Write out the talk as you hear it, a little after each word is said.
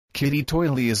Kitty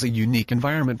Toiley is a unique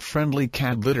environment-friendly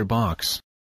cat litter box.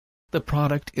 The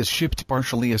product is shipped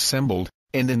partially assembled,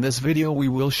 and in this video we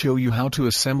will show you how to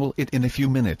assemble it in a few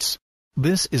minutes.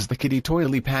 This is the Kitty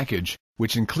Toiley package,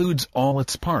 which includes all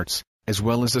its parts, as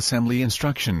well as assembly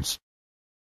instructions.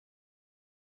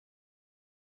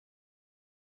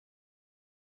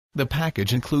 The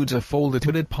package includes a folded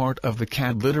hooded part of the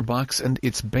cat litter box and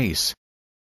its base.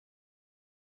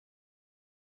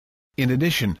 In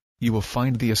addition, you will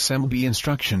find the assembly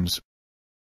instructions,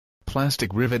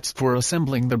 plastic rivets for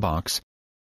assembling the box,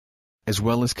 as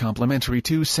well as complimentary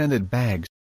 2 scented bags.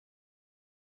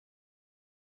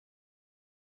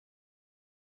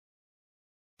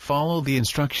 Follow the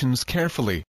instructions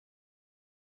carefully.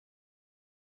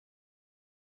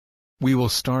 We will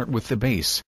start with the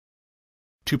base.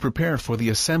 To prepare for the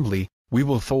assembly, we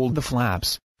will fold the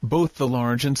flaps, both the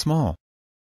large and small.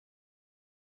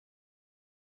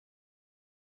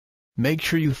 Make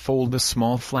sure you fold the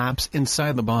small flaps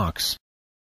inside the box.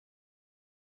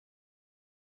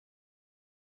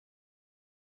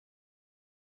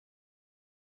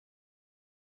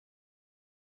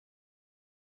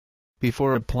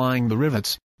 Before applying the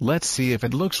rivets, let's see if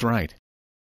it looks right.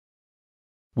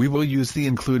 We will use the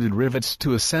included rivets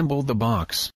to assemble the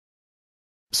box.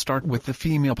 Start with the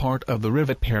female part of the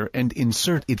rivet pair and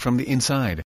insert it from the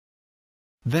inside.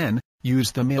 Then,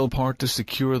 use the male part to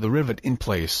secure the rivet in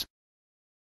place.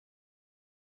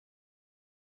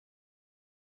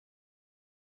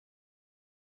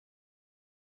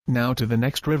 Now to the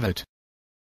next rivet.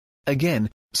 Again,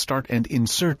 start and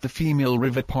insert the female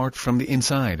rivet part from the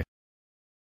inside.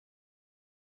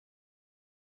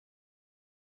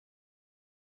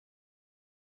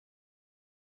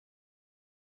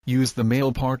 Use the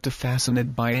male part to fasten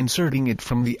it by inserting it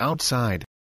from the outside.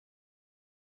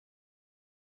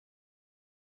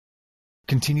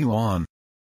 Continue on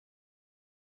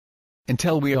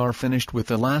until we are finished with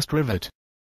the last rivet.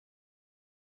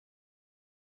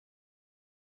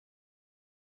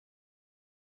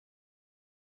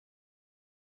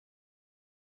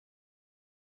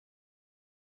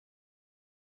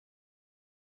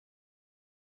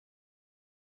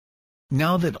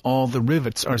 Now that all the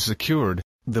rivets are secured,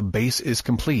 the base is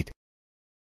complete.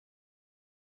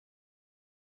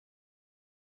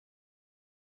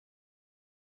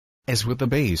 As with the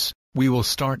base, we will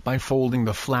start by folding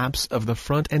the flaps of the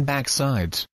front and back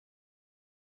sides.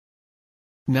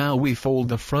 Now we fold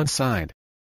the front side.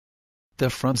 The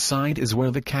front side is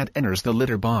where the cat enters the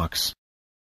litter box.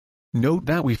 Note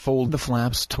that we fold the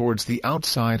flaps towards the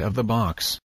outside of the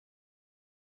box.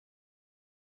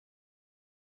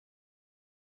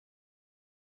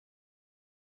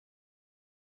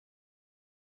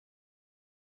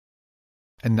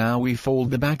 And now we fold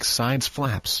the back side's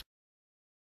flaps.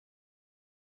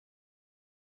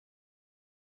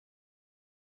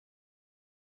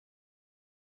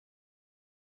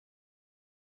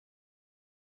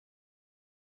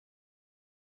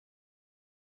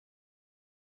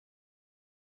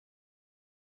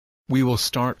 We will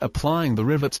start applying the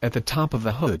rivets at the top of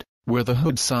the hood, where the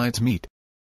hood sides meet.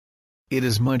 It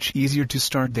is much easier to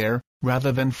start there,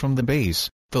 rather than from the base,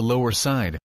 the lower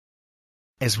side.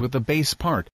 As with the base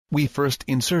part, we first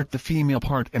insert the female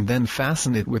part and then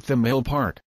fasten it with the male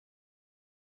part.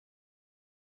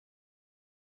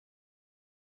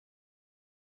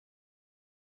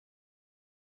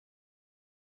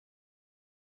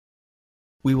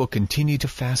 We will continue to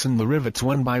fasten the rivets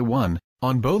one by one,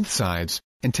 on both sides,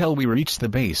 until we reach the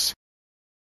base.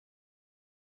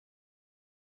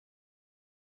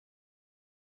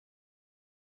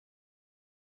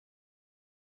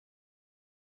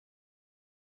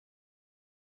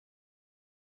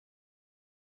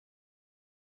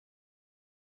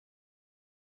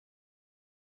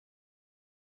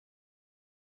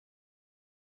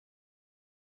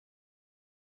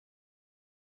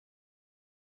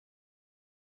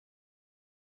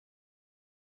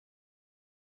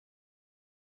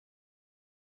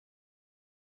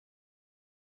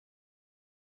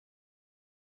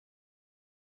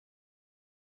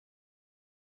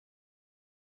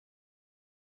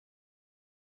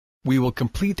 We will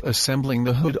complete assembling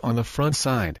the hood on the front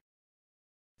side.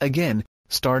 Again,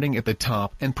 starting at the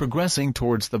top and progressing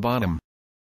towards the bottom.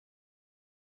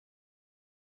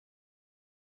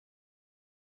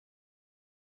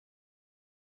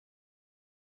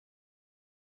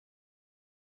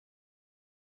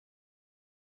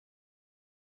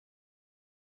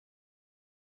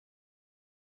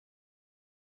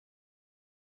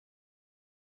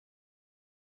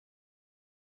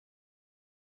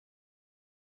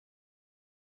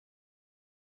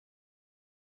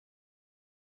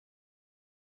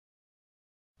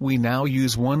 We now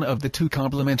use one of the two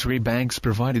complementary bags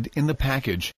provided in the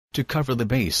package, to cover the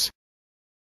base.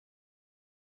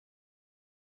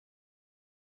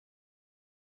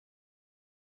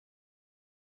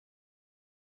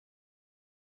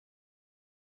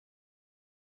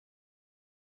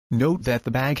 Note that the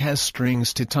bag has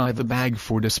strings to tie the bag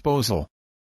for disposal.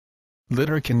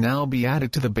 Litter can now be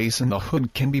added to the base and the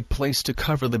hood can be placed to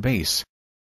cover the base.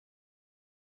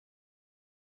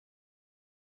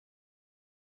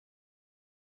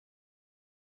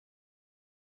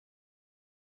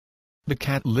 The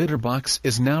cat litter box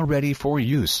is now ready for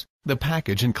use. The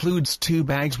package includes 2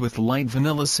 bags with light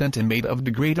vanilla scent and made of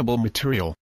degradable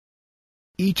material.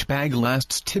 Each bag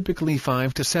lasts typically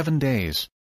 5 to 7 days.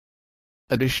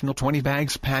 Additional 20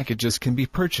 bags packages can be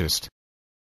purchased.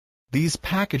 These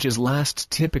packages last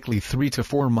typically 3 to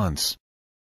 4 months.